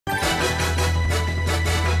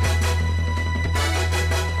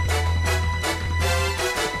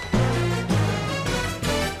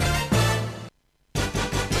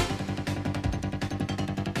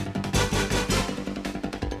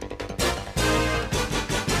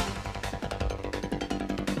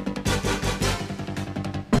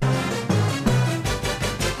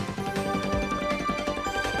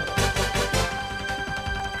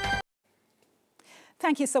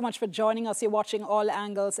Thank you so much for joining us. You're watching All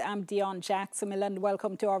Angles. I'm Dion Jackson, and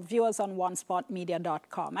welcome to our viewers on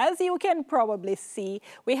onespotmedia.com. As you can probably see,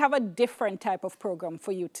 we have a different type of program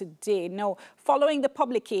for you today. Now, following the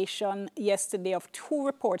publication yesterday of 2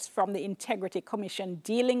 reports from the Integrity Commission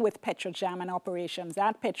dealing with Petrojam and operations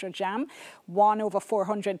at Petrojam, one over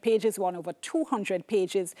 400 pages, one over 200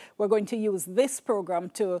 pages, we're going to use this program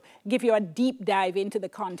to give you a deep dive into the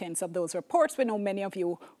contents of those reports. We know many of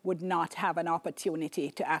you would not have an opportunity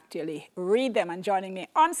to actually read them. And joining me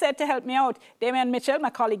on set to help me out, Damian Mitchell, my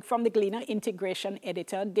colleague from the Gleaner, integration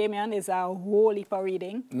editor. Damian is a whole heap of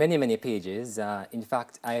reading. Many pages. In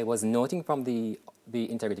fact, I was noting from the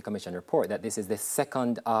Integrity Commission report that this is the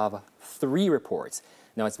second of 3 reports.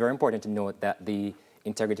 Now, it's very important to note that the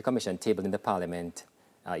Integrity Commission tabled in the Parliament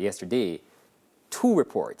yesterday 2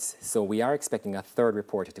 reports. So we are expecting a 3rd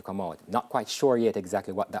report to come out. Not quite sure yet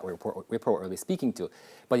exactly what that report will be speaking to,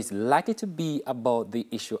 but it's likely to be about the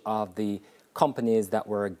issue of the companies that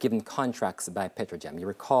were given contracts by Petrojam. You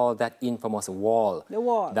recall that infamous wall,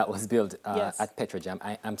 that was built yes, at Petrojam.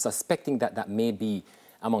 I'm suspecting that that may be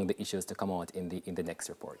among the issues to come out in the next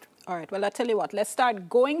report. All right, well, I'll tell you what, let's start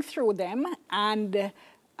going through them. And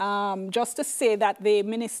just to say that the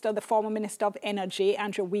former Minister of Energy,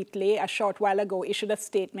 Andrew Wheatley, a short while ago issued a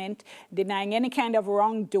statement denying any kind of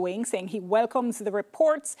wrongdoing, saying he welcomes the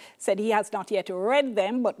reports, said he has not yet read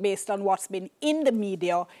them, but based on what's been in the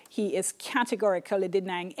media, he is categorically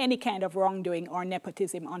denying any kind of wrongdoing or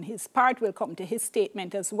nepotism on his part. We'll come to his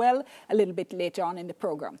statement as well a little bit later on in the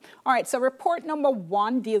program. All right, so report number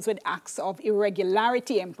 1 deals with acts of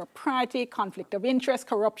irregularity, impropriety, conflict of interest,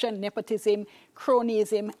 corruption, nepotism,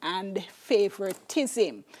 cronyism, and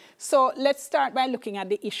favoritism. So let's start by looking at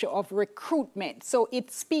the issue of recruitment. So it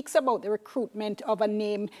speaks about the recruitment of a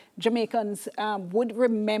name Jamaicans would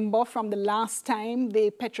remember from the last time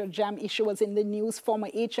the Petrojam issue was in the news, former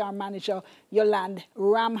HR manager Yolande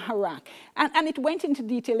Ramharak. And it went into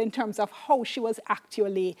detail in terms of how she was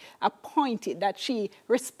actually appointed, that she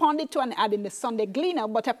responded to an ad in the Sunday Gleaner,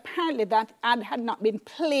 but apparently that ad had not been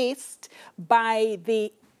placed by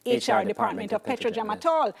the HR department of Petrojam yes, at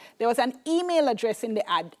all. There was an email address in the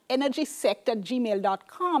ad,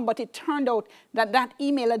 energysect@gmail.com, but it turned out that that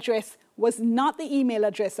email address was not the email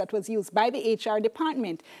address that was used by the HR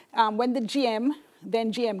department. When the GM,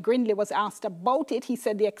 then GM Grindley, was asked about it, he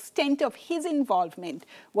said the extent of his involvement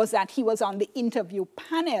was that he was on the interview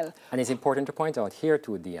panel. And it's important to point out here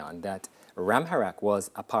too, Dion, that Ramharak was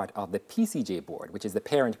a part of the PCJ board, which is the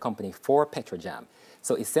parent company for Petrojam.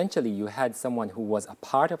 So essentially, you had someone who was a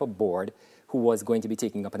part of a board who was going to be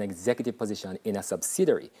taking up an executive position in a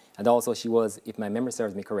subsidiary. And also she was, if my memory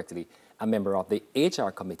serves me correctly, a member of the HR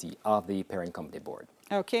committee of the parent company board.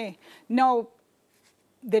 Okay. Now,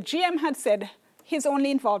 the GM had said his only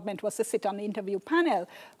involvement was to sit on the interview panel,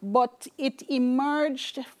 but it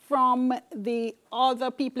emerged from the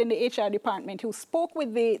other people in the HR department who spoke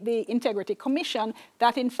with the Integrity Commission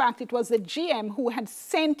that, in fact, it was the GM who had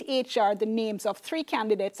sent HR the names of 3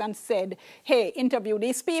 candidates and said, hey, interview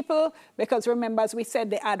these people, because remember, as we said,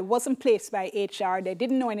 the ad wasn't placed by HR. They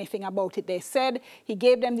didn't know anything about it. They said he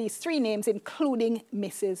gave them these 3 names, including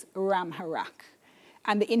Mrs. Ramharak.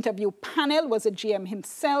 And the interview panel was the GM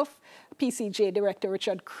himself, PCJ Director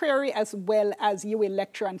Richard Creary, as well as UA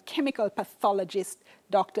lecturer and chemical pathologist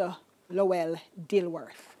Dr. Lowell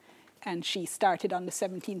Dilworth. And she started on the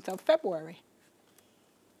 17th of February.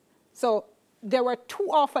 So there were 2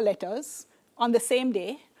 offer letters on the same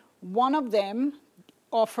day, one of them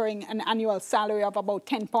offering an annual salary of about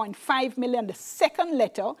 10.5 million, the second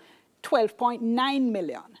letter, 12.9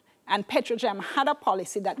 million. And Petrojam had a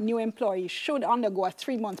policy that new employees should undergo a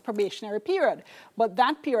 3-month probationary period. But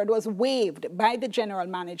that period was waived by the general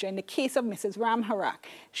manager in the case of Mrs. Ramharak.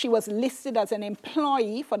 She was listed as an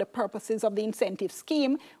employee for the purposes of the incentive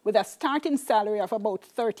scheme with a starting salary of about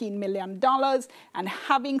 $13 million. And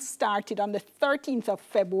having started on the 13th of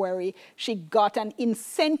February, she got an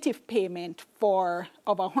incentive payment of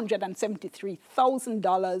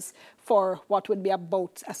 $173,000 for what would be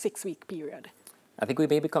about a 6-week period. I think we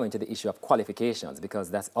may be coming to the issue of qualifications,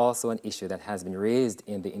 because that's also an issue that has been raised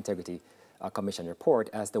in the Integrity Commission report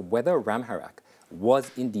as to whether Ramharak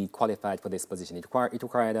was indeed qualified for this position. It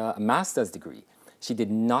required a master's degree. She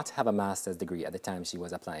did not have a master's degree at the time she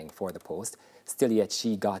was applying for the post. Still yet,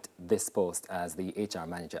 she got this post as the HR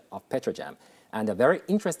manager of Petrojam. And a very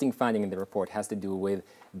interesting finding in the report has to do with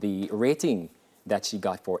the rating that she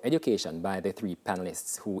got for education by the 3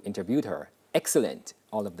 panelists who interviewed her excellent,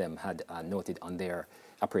 all of them had noted on their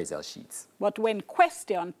appraisal sheets. But when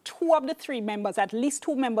questioned, 2 of the 3 members, at least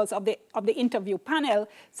 2 members of the interview panel,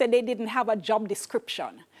 said they didn't have a job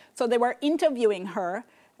description. So they were interviewing her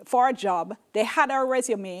for a job. They had her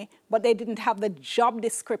resume, but they didn't have the job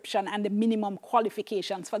description and the minimum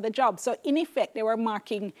qualifications for the job. So in effect, they were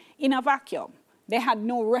marking in a vacuum. They had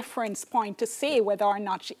no reference point to say whether or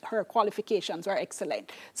not her qualifications were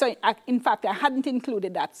excellent. So in fact, I hadn't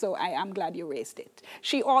included that, so I am glad you raised it.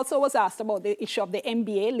 She also was asked about the issue of the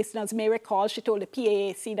MBA. Listeners may recall she told the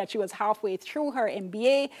PAAC that she was halfway through her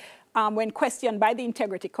MBA. When questioned by the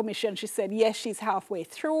Integrity Commission, she said, yes, she's halfway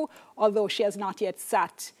through, although she has not yet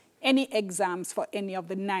sat any exams for any of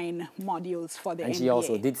the 9 modules for the MBA. And she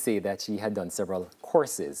also did say that she had done several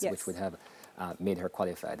courses, yes, which would have made her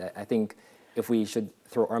qualified. I think if we should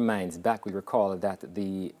throw our minds back, we recall that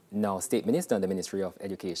the now State Minister in the Ministry of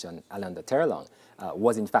Education, Alanda Terlong,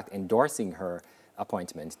 was in fact endorsing her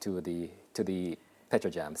appointment to the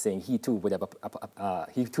PETROJAM, saying he too would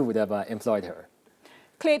have employed her.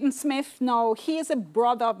 Clayton Smith, now he is a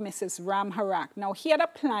brother of Mrs. Ram Harak. Now he had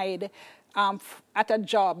applied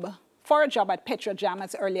for a job at PETROJAM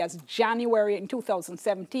as early as January in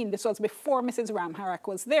 2017. This was before Mrs. Ram Harak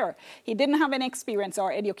was there. He didn't have any experience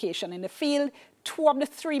or education in the field. 2 of the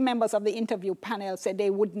 3 members of the interview panel said they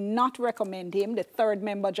would not recommend him. The 3rd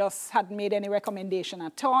member just hadn't made any recommendation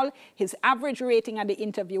at all. His average rating at the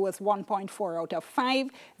interview was 1.4 out of 5.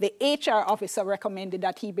 The HR officer recommended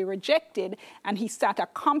that he be rejected, and he sat a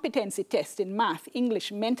competency test in math,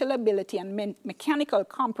 English, mental ability, and mechanical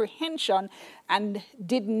comprehension, and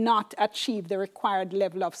did not achieve the required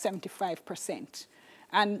level of 75%.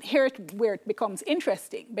 And here's where it becomes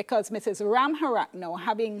interesting, because Mrs. Ram Harak, now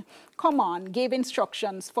having come on, gave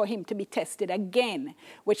instructions for him to be tested again,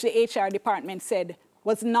 which the HR department said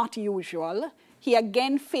was not usual. He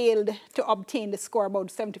again failed to obtain the score above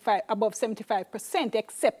 75%,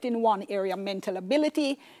 except in one area, mental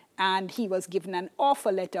ability, and he was given an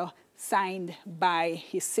offer letter signed by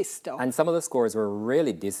his sister. And some of the scores were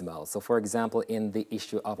really dismal. So for example, in the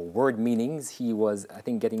issue of word meanings, he was, I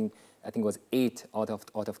think it was 8 out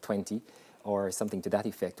of 20 or something to that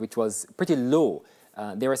effect, which was pretty low.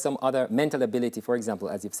 There were some other mental ability, for example,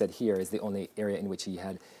 as you've said here, is the only area in which he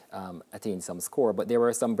had attained some score. But there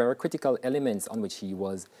were some very critical elements on which he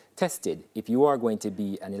was tested. If you are going to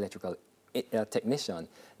be an electrical technician,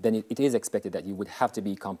 then it is expected that you would have to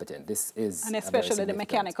be competent. This is and especially the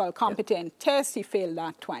mechanical competent test, he failed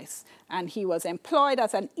that twice. And he was employed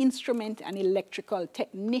as an instrument and electrical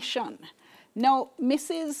technician. Now,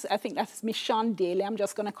 I think that's Miss Sean Daly, I'm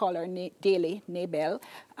just going to call her Daly, Nabel.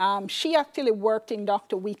 She actually worked in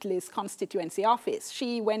Dr. Wheatley's constituency office.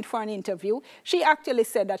 She went for an interview. She actually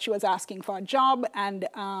said that she was asking for a job, and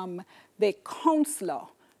the counselor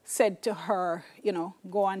said to her, you know,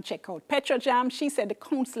 go and check out PETROJAM. She said the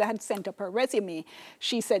counselor had sent up her resume.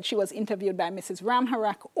 She said she was interviewed by Mrs. Ram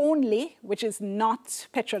Harak only, which is not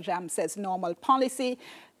PETROJAM says normal policy.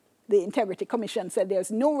 The Integrity Commission said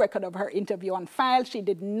there's no record of her interview on file. She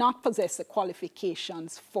did not possess the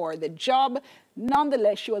qualifications for the job.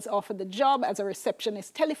 Nonetheless, she was offered the job as a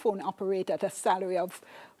receptionist telephone operator at a salary of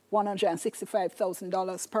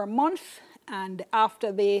 $165,000 per month. And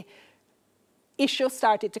after the issue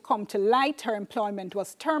started to come to light, her employment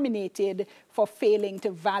was terminated for failing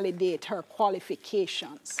to validate her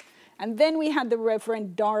qualifications. And then we had the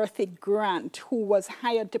Reverend Dorothy Grant, who was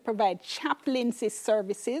hired to provide chaplaincy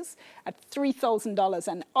services at $3,000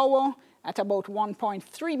 an hour at about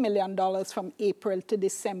 $1.3 million from April to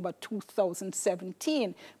December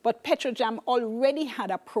 2017. But PETROJAM already had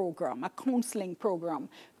a program, a counseling program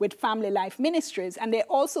with Family Life Ministries, and they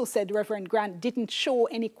also said Reverend Grant didn't show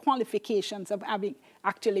any qualifications of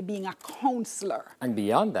actually being a counselor. And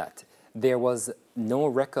beyond that, there was no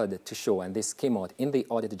record to show, and this came out in the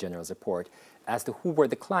Auditor General's report, as to who were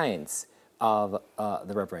the clients of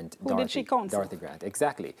the Reverend Dorothy Grant.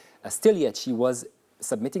 Exactly. Still yet, she was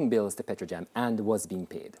submitting bills to PETROJAM and was being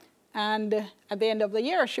paid. And at the end of the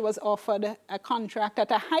year, she was offered a contract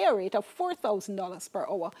at a higher rate of $4,000 per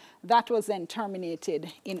hour. That was then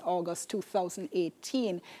terminated in August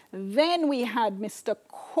 2018. Then we had Mr.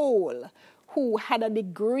 Cole, who had a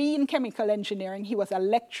degree in chemical engineering. He was a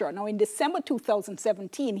lecturer. Now, in December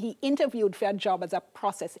 2017, he interviewed for a job as a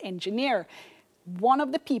process engineer. One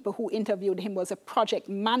of the people who interviewed him was a project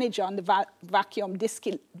manager on the vacuum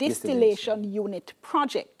distillation unit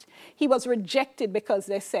project. He was rejected because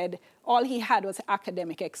they said all he had was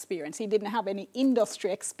academic experience. He didn't have any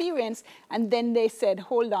industry experience. And then they said,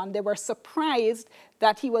 hold on, they were surprised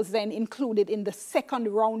that he was then included in the second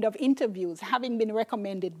round of interviews, having been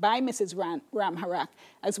recommended by Mrs. Ramharak,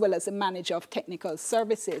 as well as the manager of technical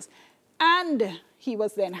services. And he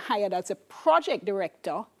was then hired as a project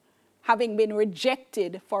director, having been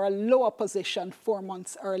rejected for a lower position 4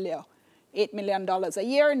 months earlier. $8 million a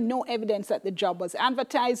year, no evidence that the job was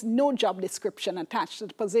advertised, no job description attached to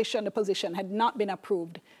the position. The position had not been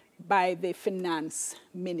approved by the finance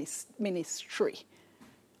ministry.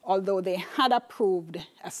 Although they had approved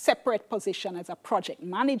a separate position as a project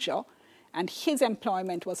manager, and his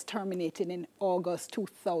employment was terminated in August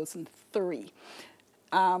 2003.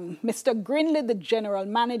 Mr. Grindley, the general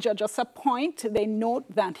manager, just a point. They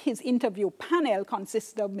note that his interview panel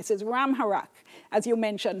consisted of Mrs. Ramharak, as you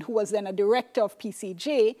mentioned, who was then a director of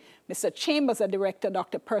PCJ, Mr. Chambers, a director,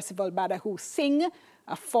 Dr. Percival Badahu Singh,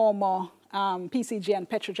 a former PCJ and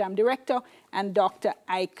Petrojam director, and Dr.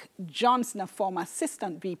 Ike Johnson, a former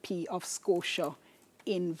assistant VP of Scotia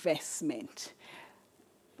Investment.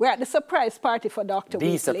 We're at the surprise party for Dr.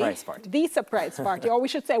 Wheatley. Surprise party. The surprise party, or we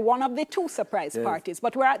should say one of the two surprise parties.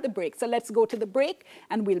 But we're at the break, so let's go to the break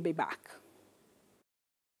and we'll be back.